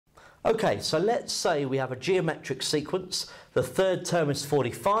Okay, so let's say we have a geometric sequence. The third term is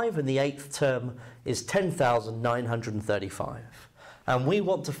 45 and the eighth term is 10,935. And we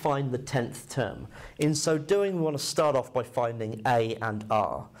want to find the 10th term. In so doing, we want to start off by finding A and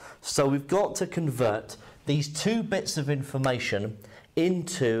R. So we've got to convert these two bits of information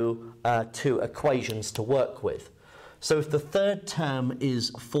into two equations to work with. So if the third term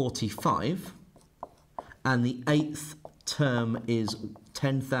is 45 and the eighth term is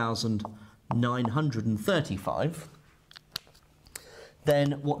 10,935,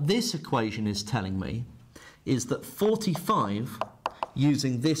 then what this equation is telling me is that 45,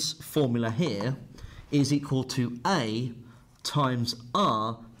 using this formula here, is equal to A times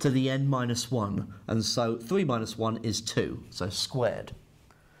R to the n minus 1. And so 3 minus 1 is 2, so squared.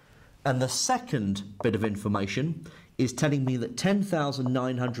 And the second bit of information is telling me that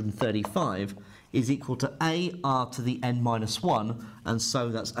 10,935 is equal to AR to the n minus 1, and so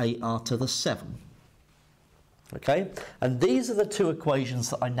that's AR to the 7. Okay? And these are the two equations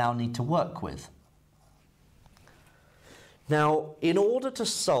that I now need to work with. Now, in order to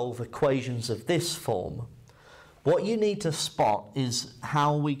solve equations of this form, what you need to spot is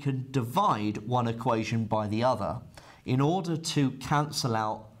how we can divide one equation by the other in order to cancel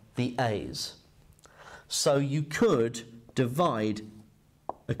out the a's. So you could divide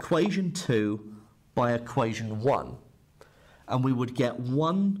equation 2 by equation 1, and we would get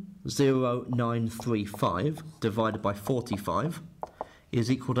 10935 divided by 45 is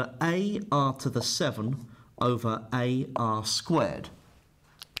equal to AR to the 7 over AR squared.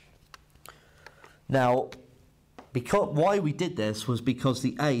 Now, why we did this was because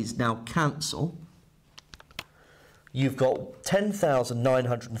the a's now cancel. You've got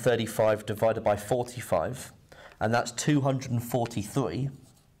 10,935 divided by 45, and that's 243.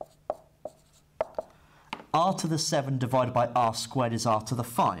 R to the 7 divided by R squared is R to the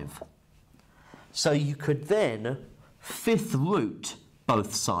 5. So you could then fifth root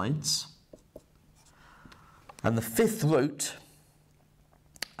both sides, and the fifth root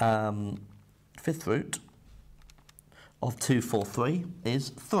of 243 is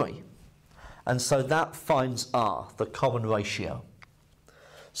 3. And so that finds R, the common ratio.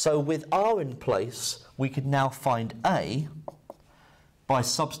 So with R in place, we could now find A by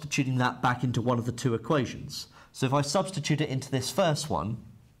substituting that back into one of the two equations. So if I substitute it into this first one,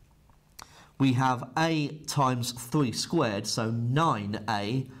 we have A times 3 squared, so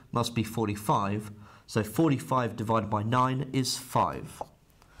 9A must be 45. So 45 divided by 9 is 5.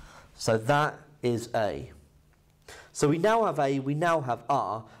 So that is A. So we now have A, we now have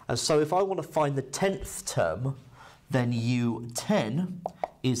R, and so if I want to find the 10th term, then U10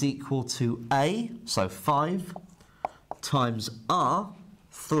 is equal to A, so 5, times R,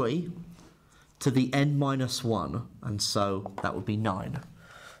 3, to the n minus 1, and so that would be 9.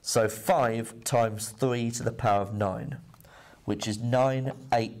 So 5 times 3 to the power of 9, which is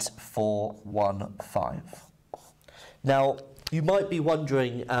 98415. Now, you might be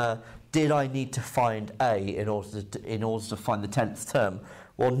wondering, did I need to find A in order to find the 10th term?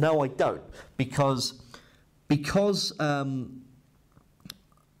 Well, no, I don't, because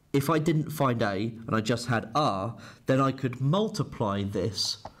if I didn't find A and I just had R, then I could multiply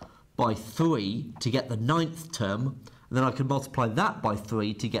this by 3 to get the 9th term, and then I could multiply that by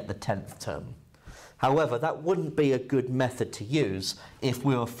 3 to get the 10th term. However, that wouldn't be a good method to use if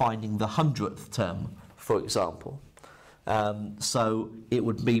we were finding the 100th term, for example. So it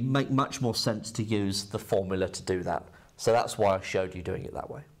would make much more sense to use the formula to do that. So that's why I showed you doing it that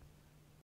way.